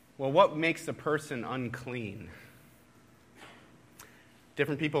Well, what makes a person unclean?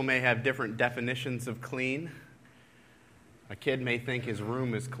 Different people may have different definitions of clean. A kid may think his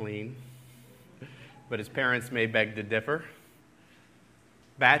room is clean, but his parents may beg to differ.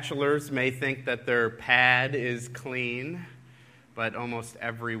 Bachelors may think that their pad is clean, but almost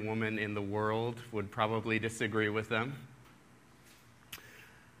every woman in the world would probably disagree with them.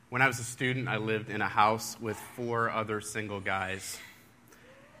 When I was a student, I lived in a house with 4 other single guys.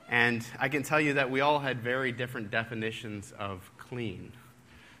 And I can tell you that we all had very different definitions of clean.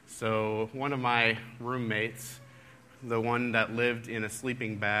 So one of my roommates, the one that lived in a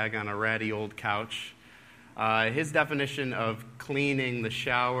sleeping bag on a ratty old couch, his definition of cleaning the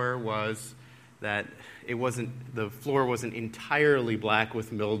shower was that the floor wasn't entirely black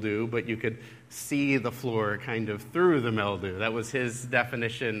with mildew, but you could see the floor kind of through the mildew. That was his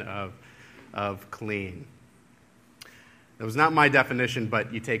definition of clean. That was not my definition,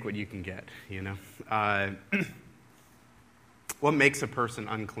 but you take what you can get, you know. What makes a person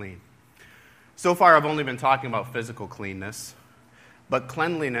unclean? So far, I've only been talking about physical cleanness, but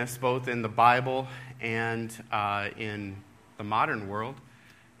cleanliness, both in the Bible and in the modern world,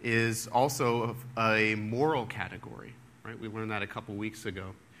 is also a moral category, right? We learned that a couple weeks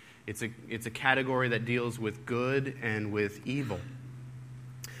ago. It's a category that deals with good and with evil.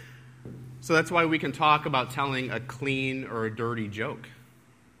 So that's why we can talk about telling a clean or a dirty joke,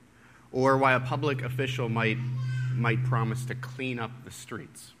 or why a public official might promise to clean up the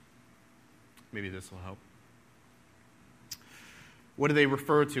streets. Maybe this will help. What do they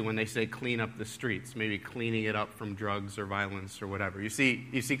refer to when they say clean up the streets? Maybe cleaning it up from drugs or violence or whatever. You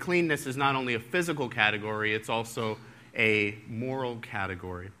see, cleanness is not only a physical category, it's also a moral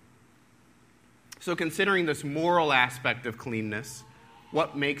category. So considering this moral aspect of cleanness,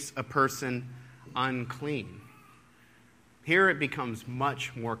 what makes a person unclean? Here it becomes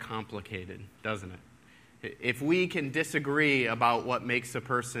much more complicated, doesn't it? If we can disagree about what makes a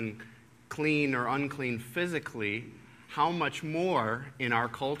person clean or unclean physically, how much more in our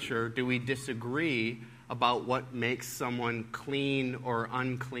culture do we disagree about what makes someone clean or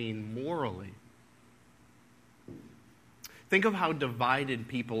unclean morally? Think of how divided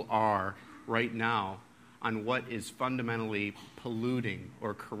people are right now on what is fundamentally polluting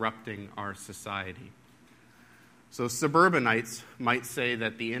or corrupting our society. So suburbanites might say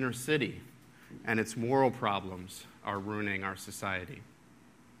that the inner city and its moral problems are ruining our society.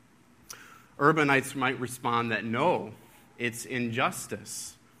 Urbanites might respond that no, it's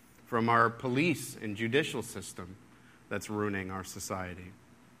injustice from our police and judicial system that's ruining our society.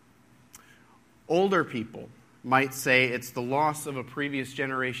 Older people might say it's the loss of a previous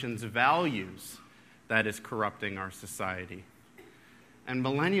generation's values that is corrupting our society. And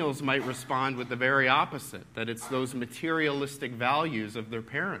millennials might respond with the very opposite, that it's those materialistic values of their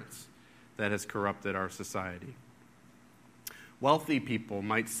parents that has corrupted our society. Wealthy people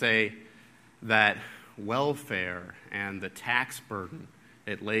might say that welfare and the tax burden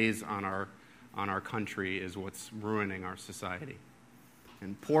it lays on our country is what's ruining our society.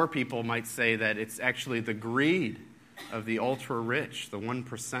 And poor people might say that it's actually the greed of the ultra-rich, the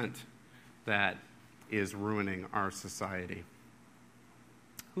 1%, that is ruining our society.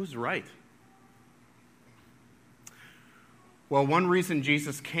 Who's right? Well, one reason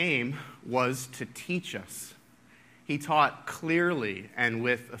Jesus came was to teach us. He taught clearly and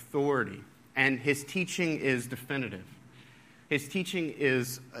with authority, and his teaching is definitive. His teaching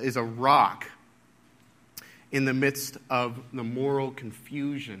is a rock in the midst of the moral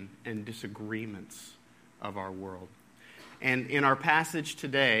confusion and disagreements of our world. And in our passage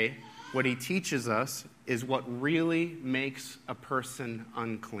today, what he teaches us is what really makes a person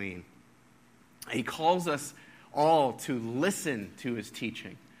unclean. He calls us all to listen to his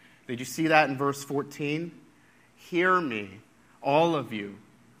teaching. Did you see that in verse 14? Hear me, all of you,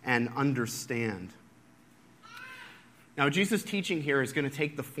 and understand. Now, Jesus' teaching here is going to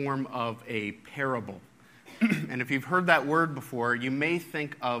take the form of a parable. And if you've heard that word before, you may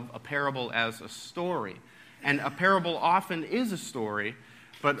think of a parable as a story. And a parable often is a story,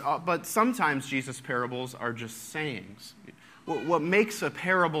 but sometimes Jesus' parables are just sayings. What makes a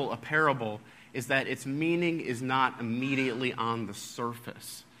parable is that its meaning is not immediately on the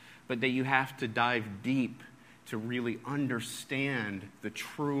surface, but that you have to dive deep to really understand the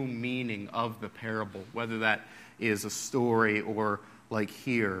true meaning of the parable, whether that is a story or, like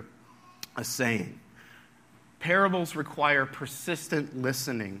here, a saying. Parables require persistent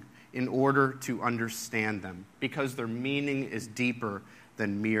listening in order to understand them, because their meaning is deeper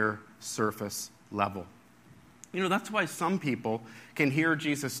than mere surface level. You know, that's why some people can hear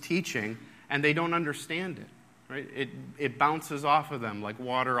Jesus' teaching and they don't understand it. right? It bounces off of them like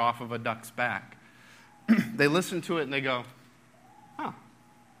water off of a duck's back. They listen to it and they go, oh,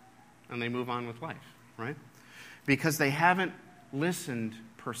 and they move on with life, right? Because they haven't listened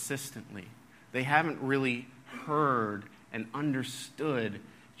persistently. They haven't really heard and understood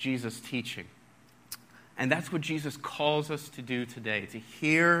Jesus' teaching. And that's what Jesus calls us to do today, to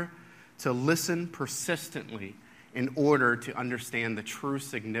hear, to listen persistently in order to understand the true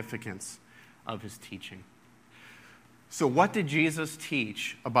significance of his teaching. So what did Jesus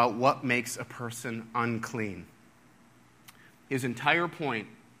teach about what makes a person unclean? His entire point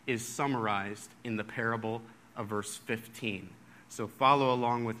is summarized in the parable of verse 15. So follow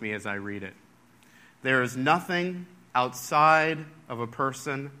along with me as I read it. There is nothing outside of a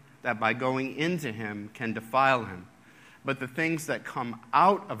person that by going into him can defile him, but the things that come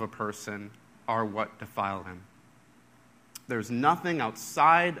out of a person are what defile him. There's nothing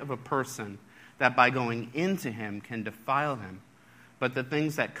outside of a person that by going into him can defile him, but the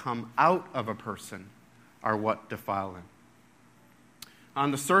things that come out of a person are what defile him. On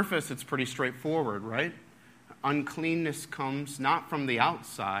the surface, it's pretty straightforward, right? Uncleanness comes not from the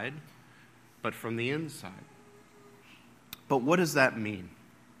outside, but from the inside. But what does that mean?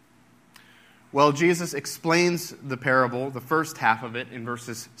 Well, Jesus explains the parable, the first half of it, in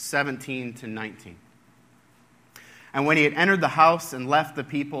verses 17 to 19. And when he had entered the house and left the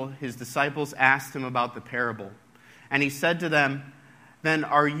people, his disciples asked him about the parable. And he said to them, "Then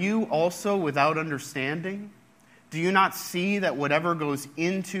are you also without understanding? Do you not see that whatever goes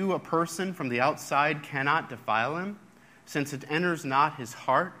into a person from the outside cannot defile him, since it enters not his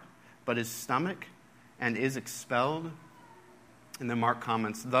heart, but his stomach, and is expelled?" And then Mark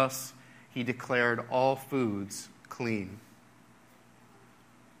comments, "Thus he declared all foods clean."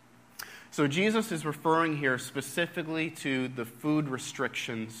 So Jesus is referring here specifically to the food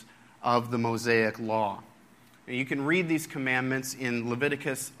restrictions of the Mosaic law. And you can read these commandments in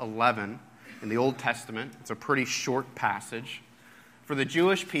Leviticus 11 in the Old Testament. It's a pretty short passage. For the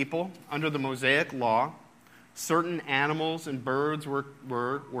Jewish people, under the Mosaic law, certain animals and birds were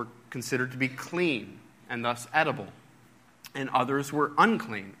considered to be clean and thus edible, and others were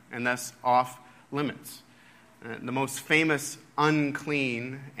unclean and thus off limits. The most famous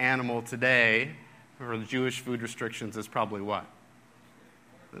unclean animal today for the Jewish food restrictions is probably what?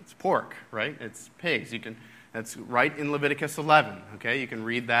 It's pork, right? It's pigs. That's right in Leviticus 11. Okay, you can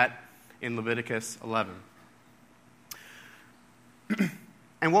read that in Leviticus 11.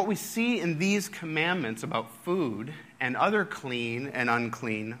 And what we see in these commandments about food and other clean and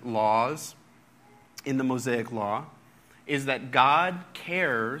unclean laws in the Mosaic law is that God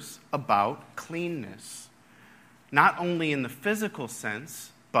cares about cleanness. Not only in the physical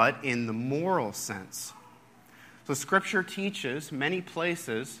sense, but in the moral sense. So Scripture teaches many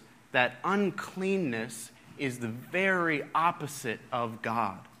places that uncleanness is the very opposite of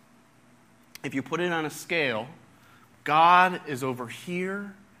God. If you put it on a scale, God is over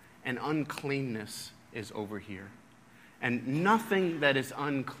here and uncleanness is over here. And nothing that is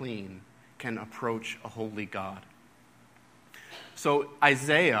unclean can approach a holy God. So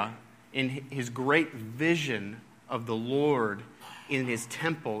Isaiah, in his great vision of the Lord in his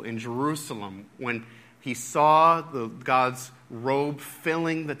temple in Jerusalem, when he saw God's robe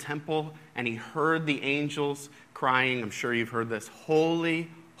filling the temple and he heard the angels crying, I'm sure you've heard this,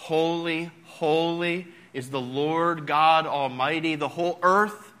 "Holy, holy, holy is the Lord God Almighty. The whole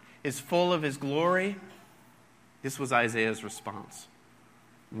earth is full of his glory." This was Isaiah's response.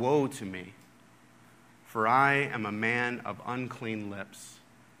 "Woe to me, for I am a man of unclean lips,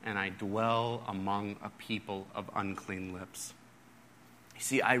 and I dwell among a people of unclean lips." You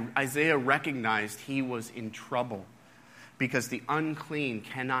see, Isaiah recognized he was in trouble because the unclean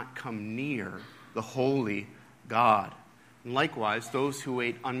cannot come near the holy God. And likewise, those who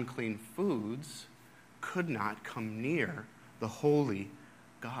ate unclean foods could not come near the holy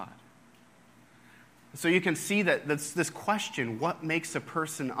God. So you can see that this question, what makes a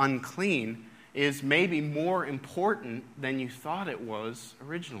person unclean, is maybe more important than you thought it was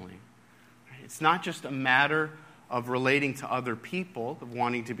originally. It's not just a matter of relating to other people, of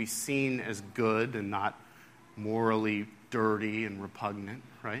wanting to be seen as good and not morally dirty and repugnant,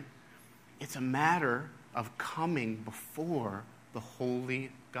 right? It's a matter of coming before the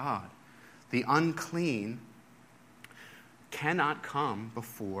holy God. The unclean cannot come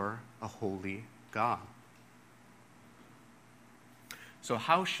before a holy God. So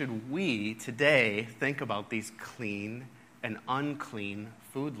how should we today think about these clean and unclean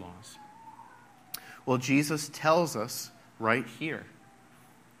food laws? Well, Jesus tells us right here.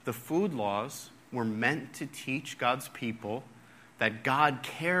 The food laws were meant to teach God's people that God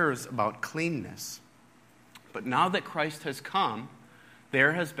cares about cleanness. But now that Christ has come,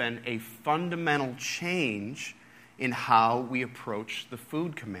 there has been a fundamental change in how we approach the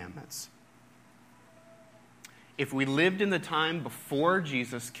food commandments. If we lived in the time before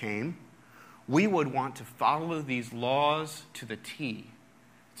Jesus came, we would want to follow these laws to the T,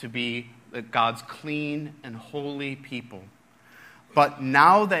 to be God's clean and holy people. But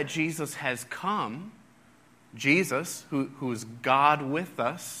now that Jesus has come, Jesus, who is God with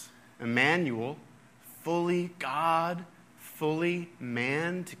us, Emmanuel, fully God, fully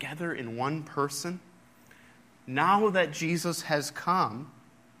man, together in one person. Now that Jesus has come,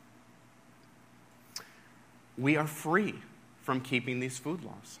 we are free from keeping these food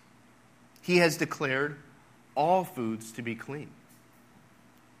laws. He has declared all foods to be clean.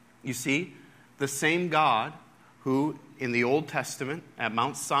 You see, the same God who, in the Old Testament, at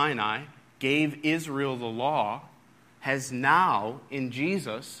Mount Sinai, gave Israel the law, has now, in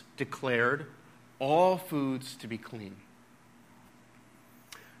Jesus, declared all foods to be clean.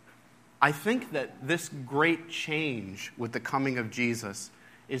 I think that this great change with the coming of Jesus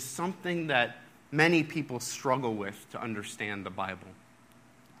is something that many people struggle with to understand the Bible.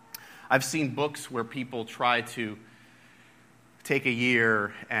 I've seen books where people try to take a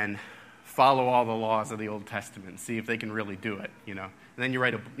year and follow all the laws of the Old Testament and see if they can really do it, And then you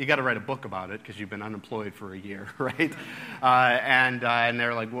got to write a book about it because you've been unemployed for a year, right? And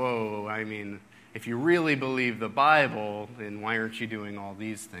they're like, whoa, if you really believe the Bible, then why aren't you doing all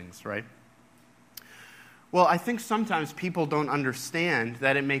these things, right? Well, I think sometimes people don't understand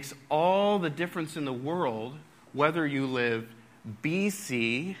that it makes all the difference in the world whether you live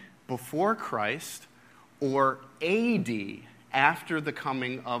BC, before Christ, or AD, after the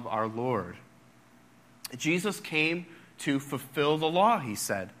coming of our Lord. Jesus came to fulfill the law, he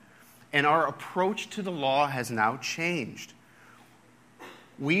said, and our approach to the law has now changed.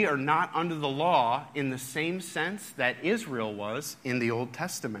 We are not under the law in the same sense that Israel was in the Old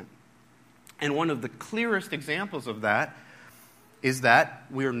Testament. And one of the clearest examples of that is that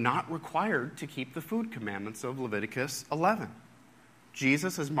we are not required to keep the food commandments of Leviticus 11.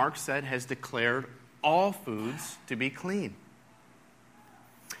 Jesus, as Mark said, has declared all foods to be clean.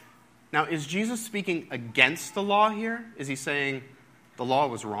 Now, is Jesus speaking against the law here? Is he saying the law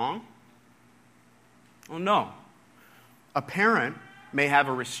was wrong? Well, no. A parent may have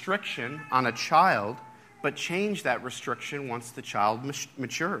a restriction on a child, but change that restriction once the child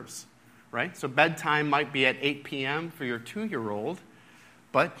matures, right? So bedtime might be at 8 p.m. for your 2-year-old,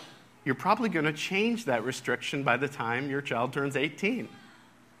 but you're probably going to change that restriction by the time your child turns 18.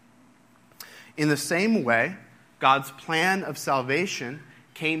 In the same way, God's plan of salvation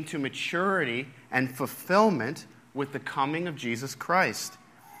came to maturity and fulfillment with the coming of Jesus Christ.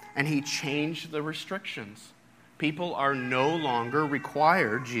 And he changed the restrictions. People are no longer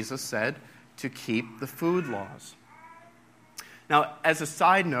required, Jesus said, to keep the food laws. Now, as a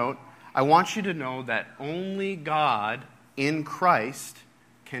side note, I want you to know that only God in Christ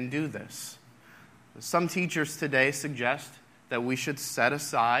can do this. Some teachers today suggest that we should set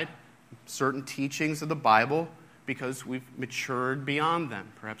aside certain teachings of the Bible because we've matured beyond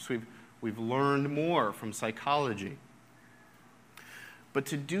them. Perhaps we've learned more from psychology. But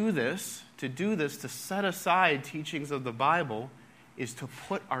to do this, to set aside teachings of the Bible, is to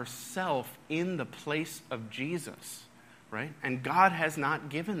put ourselves in the place of Jesus, right? And God has not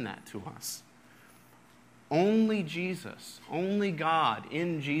given that to us. Only Jesus, only God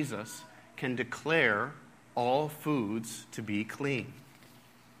in Jesus can declare all foods to be clean.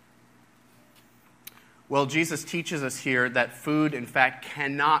 Well, Jesus teaches us here that food, in fact,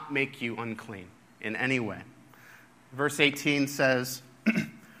 cannot make you unclean in any way. Verse 18 says,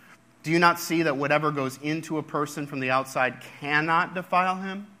 "Do you not see that whatever goes into a person from the outside cannot defile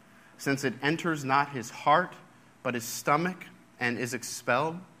him, since it enters not his heart, but his stomach, and is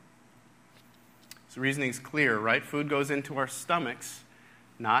expelled?" So the reasoning is clear, right? Food goes into our stomachs,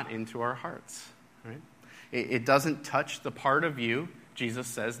 not into our hearts, right? It doesn't touch the part of you, Jesus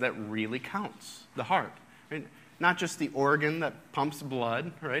says, that really counts, the heart. Right? Not just the organ that pumps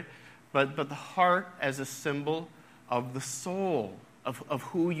blood, right? But the heart as a symbol of the soul, of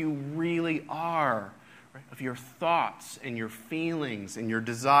who you really are, right? Of your thoughts and your feelings and your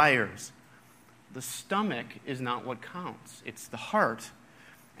desires. The stomach is not what counts. It's the heart.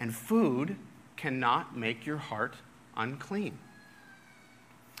 And food cannot make your heart unclean.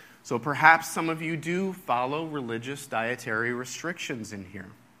 So perhaps some of you do follow religious dietary restrictions in here.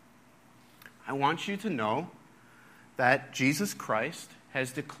 I want you to know that Jesus Christ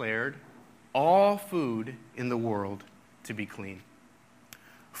has declared all food in the world to be clean.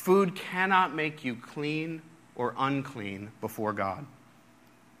 Food cannot make you clean or unclean before God.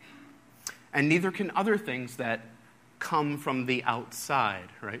 And neither can other things that come from the outside,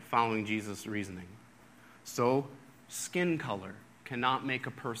 right? Following Jesus' reasoning. So, skin color cannot make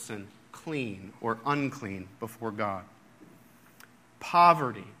a person clean or unclean before God.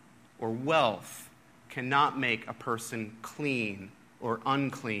 Poverty or wealth cannot make a person clean or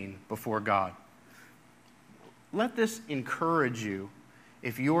unclean before God. Let this encourage you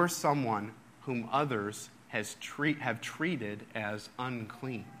if you're someone whom others have treated as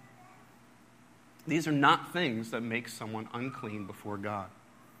unclean. These are not things that make someone unclean before God.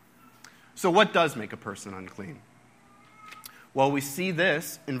 So what does make a person unclean? Well, we see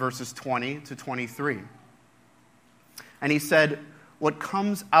this in verses 20 to 23. And he said, what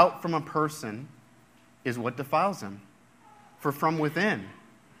comes out from a person is what defiles him. For from within,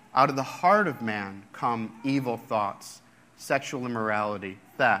 out of the heart of man, come evil thoughts, sexual immorality,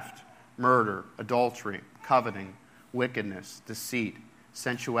 theft, murder, adultery, coveting, wickedness, deceit,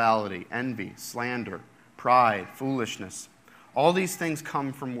 sensuality, envy, slander, pride, foolishness. All these things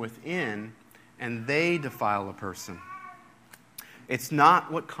come from within, and they defile a person. It's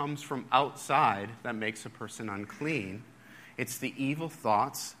not what comes from outside that makes a person unclean. It's the evil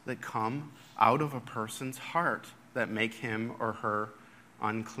thoughts that come out of a person's heart that make him or her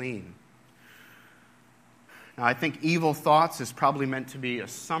unclean. Now, I think evil thoughts is probably meant to be a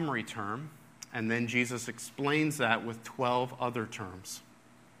summary term, and then Jesus explains that with 12 other terms.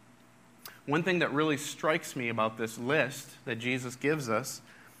 One thing that really strikes me about this list that Jesus gives us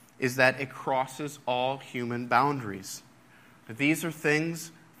is that it crosses all human boundaries. These are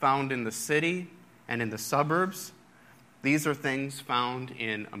things found in the city and in the suburbs. These are things found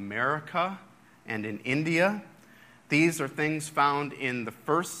in America and in India. These are things found in the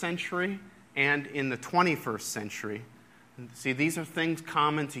 1st century and in the 21st century. See, these are things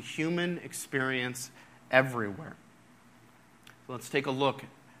common to human experience everywhere. So let's take a look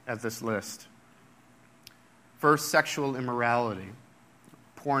at this list. First, sexual immorality,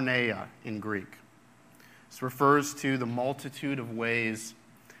 porneia in Greek. This refers to the multitude of ways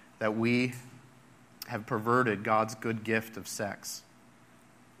that we have perverted God's good gift of sex.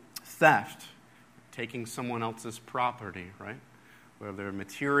 Theft, taking someone else's property, right? Whether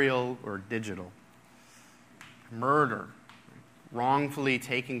material or digital. Murder, wrongfully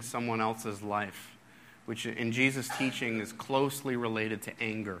taking someone else's life, which in Jesus' teaching is closely related to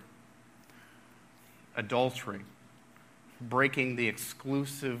anger. Adultery, breaking the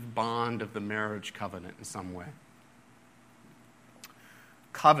exclusive bond of the marriage covenant in some way.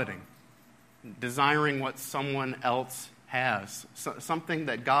 Coveting, desiring what someone else has, something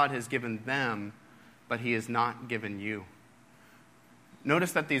that God has given them, but he has not given you.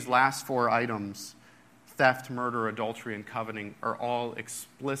 Notice that these last 4 items, theft, murder, adultery, and coveting, are all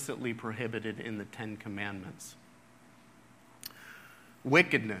explicitly prohibited in the 10 Commandments.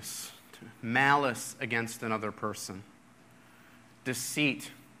 Wickedness, malice against another person.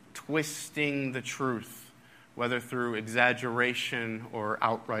 Deceit, twisting the truth, whether through exaggeration or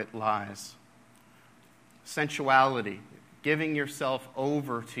outright lies. Sensuality, giving yourself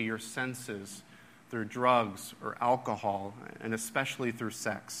over to your senses through drugs or alcohol, and especially through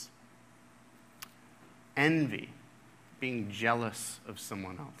sex. Envy, being jealous of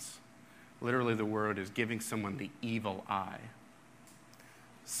someone else. Literally, the word is giving someone the evil eye.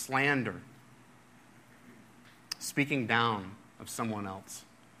 Slander, speaking down of someone else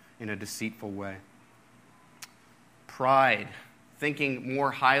in a deceitful way. Pride, thinking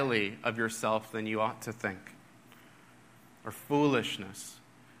more highly of yourself than you ought to think. Or foolishness,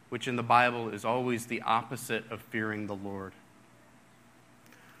 which in the Bible is always the opposite of fearing the Lord.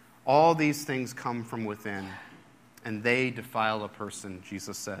 All these things come from within, and they defile a person,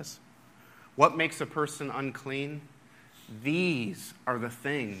 Jesus says. What makes a person unclean? These are the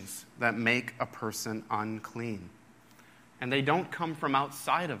things that make a person unclean. And they don't come from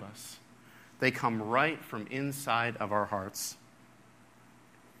outside of us. They come right from inside of our hearts.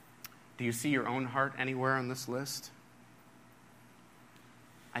 Do you see your own heart anywhere on this list?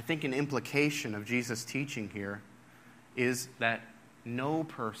 I think an implication of Jesus' teaching here is that no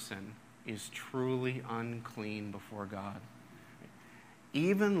person is truly unclean before God.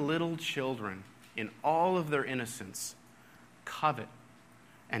 Even little children, in all of their innocence, covet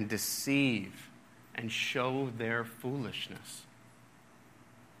and deceive and show their foolishness.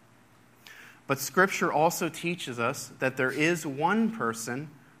 But Scripture also teaches us that there is one person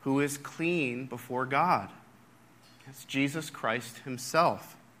who is clean before God. It's Jesus Christ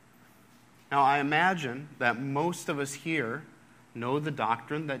himself. Now, I imagine that most of us here know the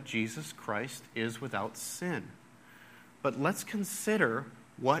doctrine that Jesus Christ is without sin. But let's consider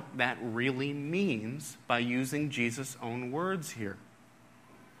what that really means by using Jesus' own words here.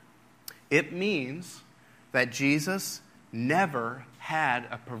 It means that Jesus never had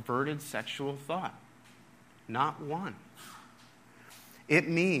a perverted sexual thought. Not one. It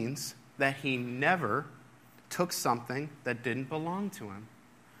means that he never took something that didn't belong to him.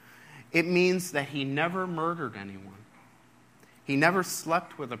 It means that he never murdered anyone. He never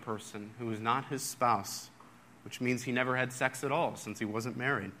slept with a person who was not his spouse, which means he never had sex at all since he wasn't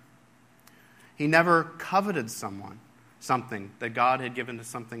married. He never coveted something that God had given to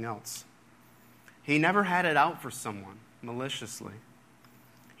something else. He never had it out for someone maliciously.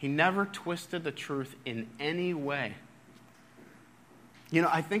 He never twisted the truth in any way.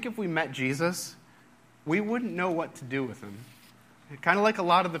 I think if we met Jesus, we wouldn't know what to do with him. Kind of like a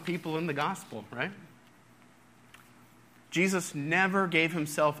lot of the people in the gospel, right? Jesus never gave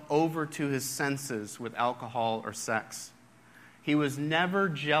himself over to his senses with alcohol or sex. He was never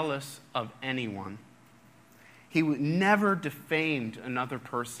jealous of anyone. He never defamed another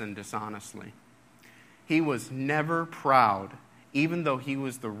person dishonestly. He was never proud, even though he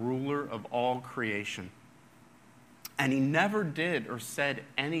was the ruler of all creation. And he never did or said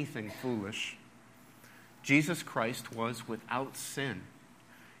anything foolish. Jesus Christ was without sin.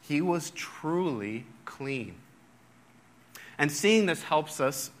 He was truly clean. And seeing this helps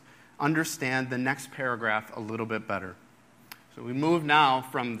us understand the next paragraph a little bit better. So we move now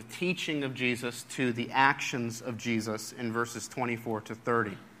from the teaching of Jesus to the actions of Jesus in verses 24 to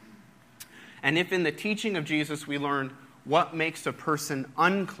 30. And if in the teaching of Jesus we learn what makes a person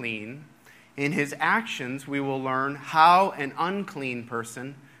unclean, in his actions we will learn how an unclean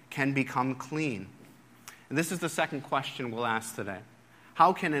person can become clean. And this is the second question we'll ask today.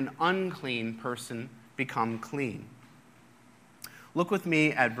 How can an unclean person become clean? Look with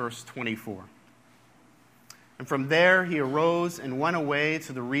me at verse 24. And from there he arose and went away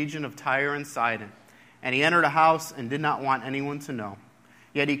to the region of Tyre and Sidon. And he entered a house and did not want anyone to know.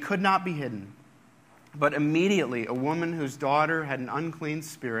 Yet he could not be hidden. But immediately a woman whose daughter had an unclean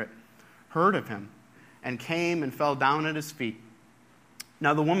spirit heard of him and came and fell down at his feet.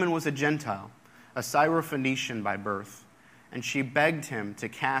 Now the woman was a Gentile, a Syrophoenician by birth, and she begged him to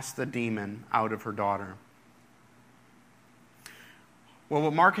cast the demon out of her daughter. Well,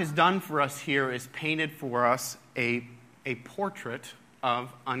 what Mark has done for us here is painted for us a portrait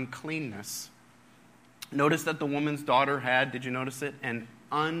of uncleanness. Notice that the woman's daughter had, did you notice it? An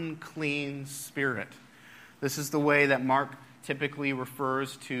unclean spirit. This is the way that Mark typically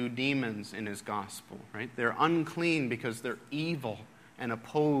refers to demons in his gospel, right? They're unclean because they're evil and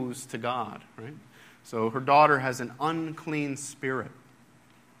opposed to God, right? So her daughter has an unclean spirit.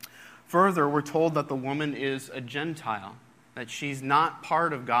 Further, we're told that the woman is a Gentile, that she's not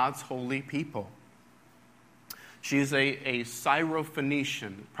part of God's holy people. She's a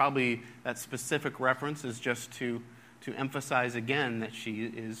Syrophoenician. Probably that specific reference is just to emphasize again that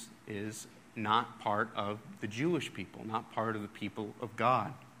she is not part of the Jewish people, not part of the people of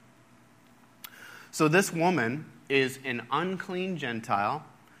God. So this woman is an unclean Gentile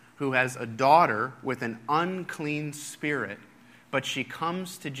who has a daughter with an unclean spirit, but she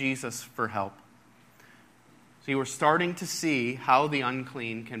comes to Jesus for help. So we're starting to see how the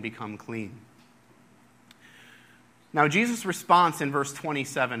unclean can become clean. Now, Jesus' response in verse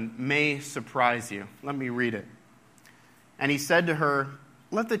 27 may surprise you. Let me read it. And he said to her,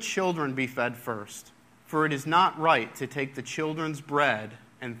 "Let the children be fed first, for it is not right to take the children's bread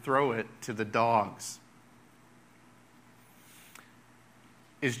and throw it to the dogs."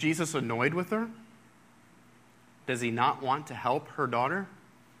 Is Jesus annoyed with her? Does he not want to help her daughter?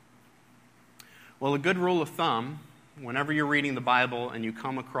 Well, a good rule of thumb, whenever you're reading the Bible and you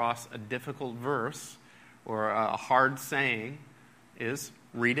come across a difficult verse or a hard saying, is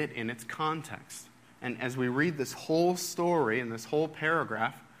read it in its context. And as we read this whole story and this whole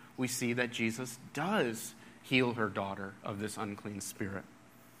paragraph, we see that Jesus does heal her daughter of this unclean spirit.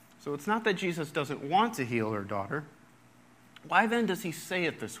 So it's not that Jesus doesn't want to heal her daughter. Why then does he say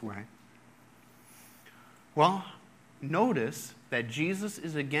it this way? Well, notice that Jesus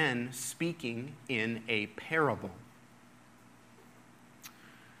is again speaking in a parable.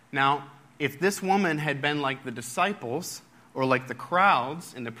 Now, if this woman had been like the disciples or like the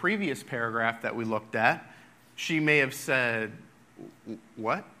crowds in the previous paragraph that we looked at, she may have said,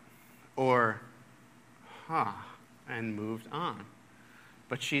 "What?" or "Huh," and moved on.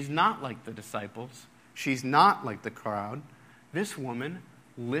 But she's not like the disciples. She's not like the crowd. This woman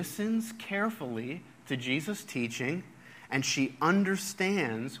listens carefully to Jesus' teaching, and she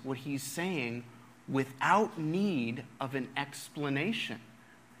understands what he's saying without need of an explanation.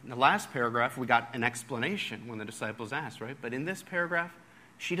 In the last paragraph, we got an explanation when the disciples asked, right? But in this paragraph,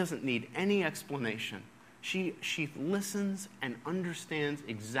 she doesn't need any explanation. She listens and understands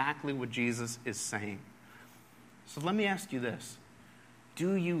exactly what Jesus is saying. So let me ask you this.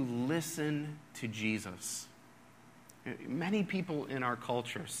 Do you listen to Jesus? Many people in our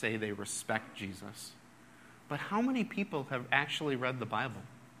culture say they respect Jesus. But how many people have actually read the Bible?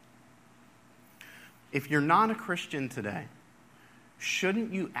 If you're not a Christian today,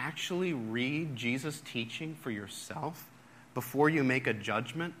 shouldn't you actually read Jesus' teaching for yourself before you make a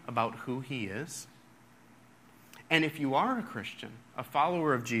judgment about who he is? And if you are a Christian, a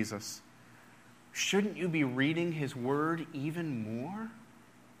follower of Jesus, shouldn't you be reading his word even more?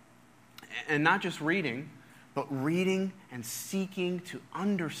 And not just reading, but reading and seeking to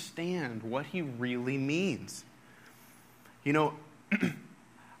understand what he really means. You know,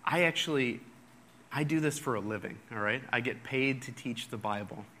 I do this for a living, all right? I get paid to teach the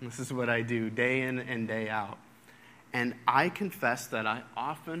Bible. This is what I do day in and day out. And I confess that I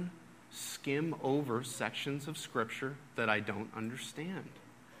often skim over sections of Scripture that I don't understand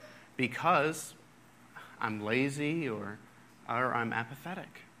because I'm lazy or I'm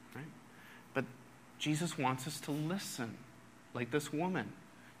apathetic, right? But Jesus wants us to listen, like this woman,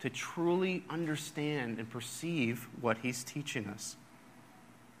 to truly understand and perceive what he's teaching us.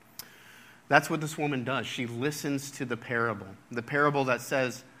 That's what this woman does. She listens to the parable that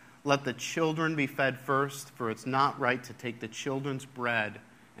says, "Let the children be fed first, for it's not right to take the children's bread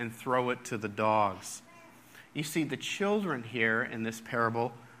and throw it to the dogs." You see, the children here in this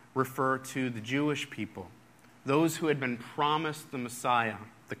parable refer to the Jewish people, those who had been promised the Messiah,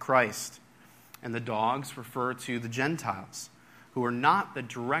 the Christ. And the dogs refer to the Gentiles, who are not the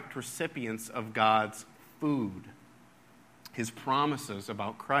direct recipients of God's food, his promises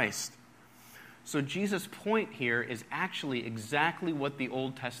about Christ. So Jesus' point here is actually exactly what the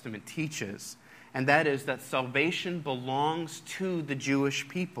Old Testament teaches, and that is that salvation belongs to the Jewish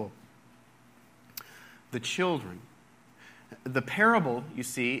people, the children. The parable, you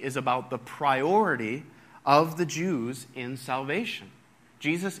see, is about the priority of the Jews in salvation.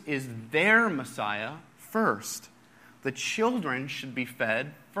 Jesus is their Messiah first. The children should be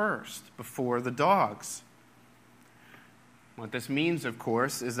fed first before the dogs. What this means, of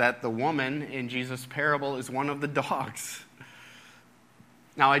course, is that the woman in Jesus' parable is one of the dogs.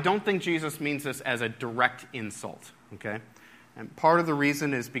 Now, I don't think Jesus means this as a direct insult, okay? And part of the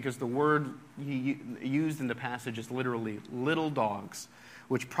reason is because the word he used in the passage is literally little dogs,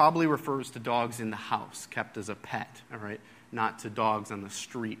 which probably refers to dogs in the house, kept as a pet, all right? Not to dogs on the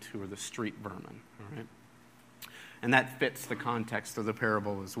street who are the street vermin, all right? And that fits the context of the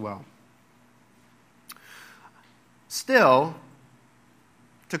parable as well. Still,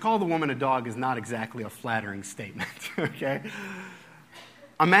 to call the woman a dog is not exactly a flattering statement, okay?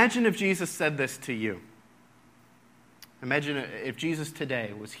 Imagine if Jesus said this to you. Imagine if Jesus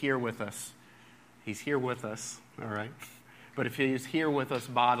today was here with us. He's here with us, all right? But if he's here with us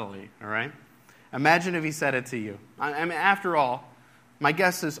bodily, all right? Imagine if he said it to you. I mean, after all, my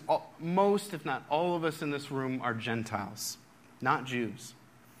guess is most, if not all of us in this room are Gentiles, not Jews.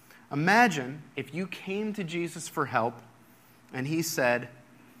 Imagine if you came to Jesus for help and he said,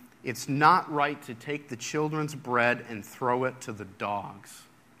 "It's not right to take the children's bread and throw it to the dogs."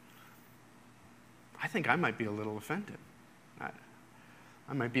 I think I might be a little offended.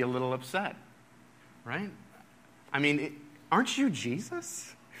 I might be a little upset, right? I mean, aren't you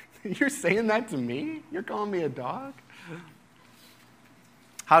Jesus? You're saying that to me? You're calling me a dog?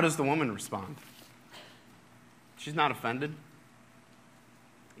 How does the woman respond? She's not offended.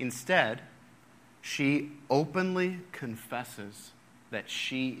 Instead, she openly confesses that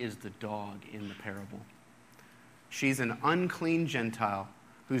she is the dog in the parable. She's an unclean Gentile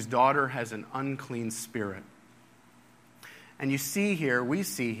whose daughter has an unclean spirit. And we see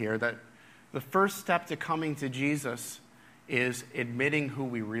here that the first step to coming to Jesus is admitting who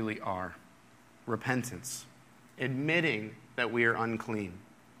we really are. Repentance. Admitting that we are unclean.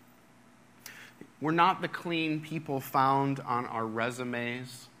 We're not the clean people found on our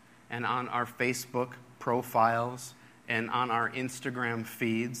resumes and on our Facebook profiles and on our Instagram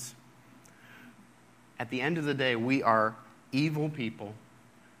feeds. At the end of the day, we are evil people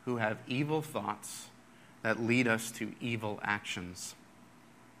who have evil thoughts that lead us to evil actions.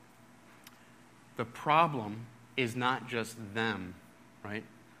 The problem is not just them, right?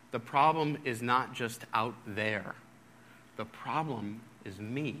 The problem is not just out there. The problem is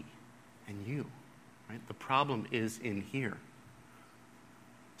me and you, right? The problem is in here.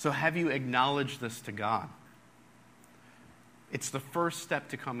 So have you acknowledged this to God? It's the first step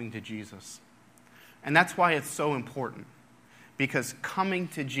to coming to Jesus. And that's why it's so important. Because coming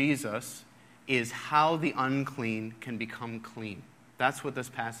to Jesus is how the unclean can become clean. That's what this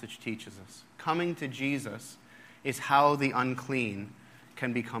passage teaches us. Coming to Jesus is how the unclean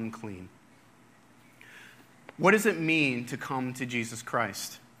can become clean. What does it mean to come to Jesus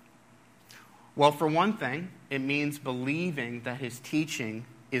Christ? Well, for one thing, it means believing that his teaching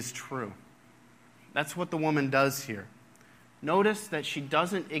is true. That's what the woman does here. Notice that she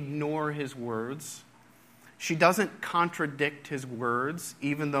doesn't ignore his words. She doesn't contradict his words,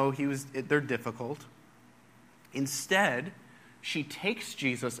 even though they're difficult. Instead, she takes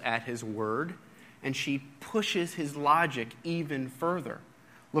Jesus at his word, and she pushes his logic even further.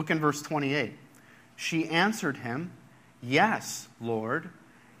 Look in verse 28. She answered him, "Yes, Lord,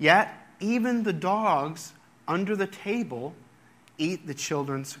 yet even the dogs under the table eat the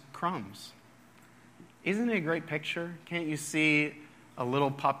children's crumbs." Isn't it a great picture? Can't you see a little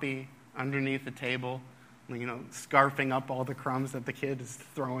puppy underneath the table, scarfing up all the crumbs that the kid is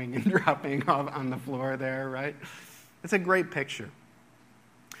throwing and dropping on the floor there, right? It's a great picture.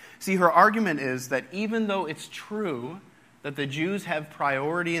 See, her argument is that even though it's true that the Jews have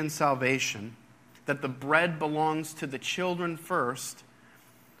priority in salvation, that the bread belongs to the children first,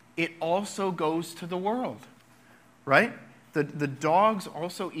 it also goes to the world, right? The dogs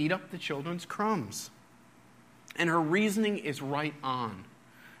also eat up the children's crumbs. And her reasoning is right on,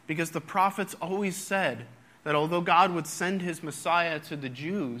 because the prophets always said that although God would send his Messiah to the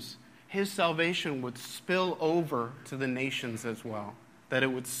Jews, his salvation would spill over to the nations as well, that it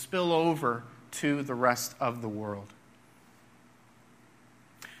would spill over to the rest of the world.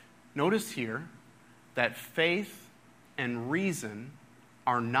 Notice here that faith and reason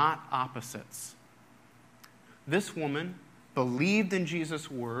are not opposites. This woman believed in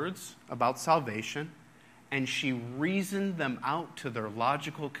Jesus' words about salvation, and she reasoned them out to their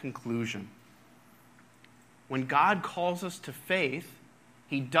logical conclusion. When God calls us to faith,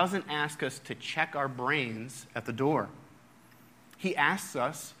 he doesn't ask us to check our brains at the door. He asks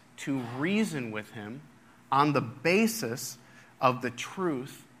us to reason with him on the basis of the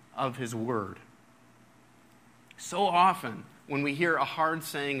truth of his word. So often, when we hear a hard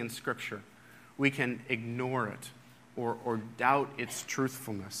saying in Scripture, we can ignore it or doubt its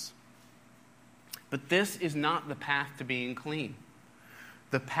truthfulness. But this is not the path to being clean.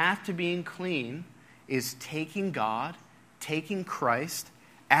 The path to being clean is taking God, taking Christ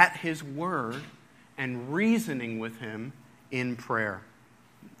at his word, and reasoning with him in prayer.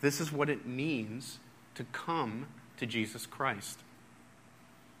 This is what it means to come to Jesus Christ.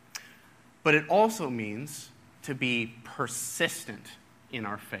 But it also means to be persistent in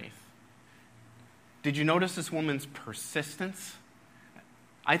our faith. Did you notice this woman's persistence?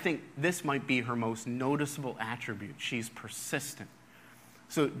 I think this might be her most noticeable attribute. She's persistent.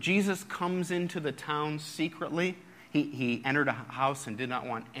 So Jesus comes into the town secretly. He entered a house and did not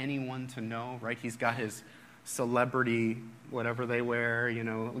want anyone to know, right? He's got his celebrity, whatever they wear,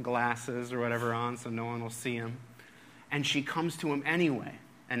 glasses or whatever on, so no one will see him. And she comes to him anyway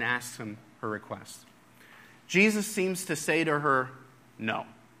and asks him her request. Jesus seems to say to her, no.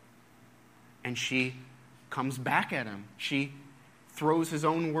 And she comes back at him. She throws his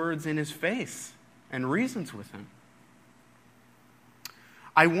own words in his face and reasons with him.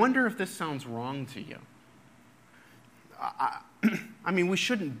 I wonder if this sounds wrong to you. I mean, we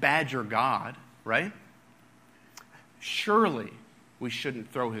shouldn't badger God, right? Surely we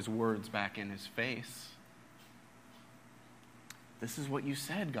shouldn't throw his words back in his face. This is what you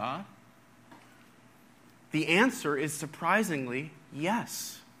said, God. The answer is surprisingly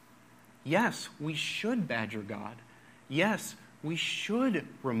yes. Yes, we should badger God. Yes, we should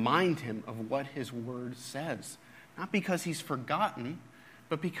remind him of what his word says. Not because he's forgotten,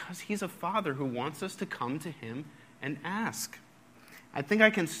 but because he's a father who wants us to come to him and ask. I think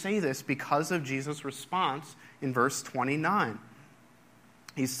I can say this because of Jesus' response in verse 29.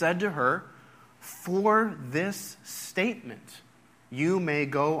 He said to her, "For this statement, you may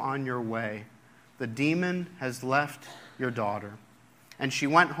go on your way. The demon has left your daughter." And she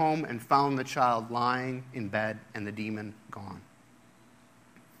went home and found the child lying in bed and the demon gone.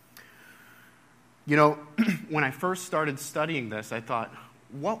 When I first started studying this, I thought,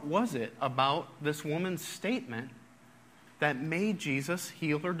 what was it about this woman's statement that made Jesus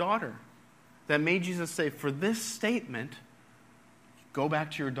heal her daughter? That made Jesus say, for this statement, go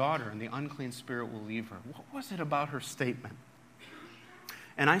back to your daughter and the unclean spirit will leave her. What was it about her statement?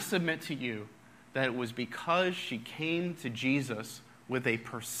 And I submit to you that it was because she came to Jesus with a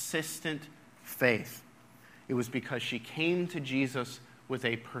persistent faith. It was because she came to Jesus with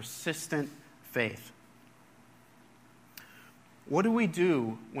a persistent faith. What do we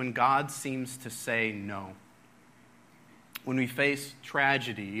do when God seems to say no? When we face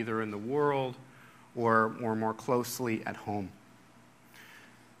tragedy, either in the world or more closely at home?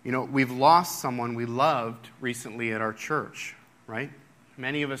 You know, we've lost someone we loved recently at our church, right?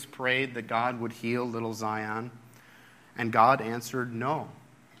 Many of us prayed that God would heal little Zion, and God answered no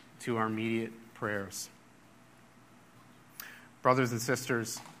to our immediate prayers. Brothers and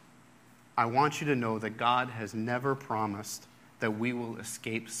sisters, I want you to know that God has never promised that we will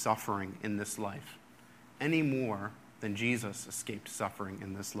escape suffering in this life, any more than Jesus escaped suffering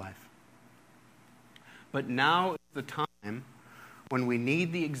in this life. But now is the time when we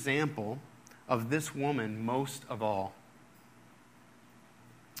need the example of this woman most of all.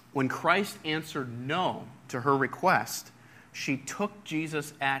 When Christ answered no to her request, she took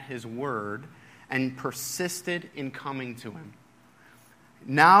Jesus at his word and persisted in coming to him.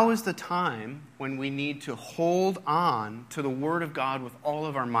 Now is the time when we need to hold on to the word of God with all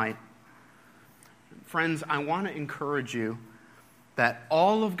of our might. Friends, I want to encourage you that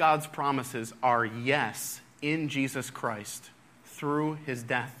all of God's promises are yes in Jesus Christ through his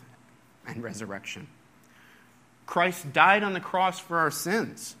death and resurrection. Christ died on the cross for our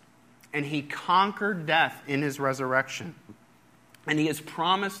sins, and he conquered death in his resurrection. And he has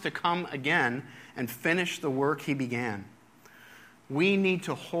promised to come again and finish the work he began. We need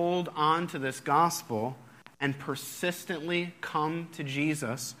to hold on to this gospel and persistently come to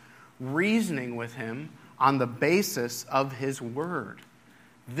Jesus, reasoning with him on the basis of his word.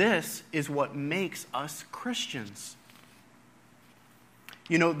 This is what makes us Christians.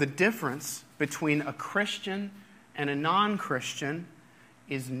 You know, the difference between a Christian and a non-Christian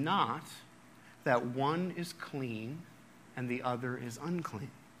is not that one is clean and the other is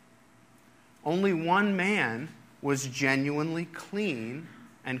unclean. Only one man was genuinely clean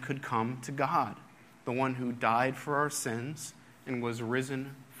and could come to God, the one who died for our sins and was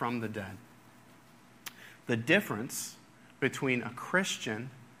risen from the dead. The difference between a Christian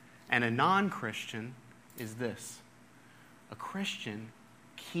and a non-Christian is this: a Christian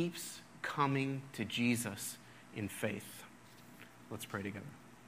keeps coming to Jesus in faith. Let's pray together.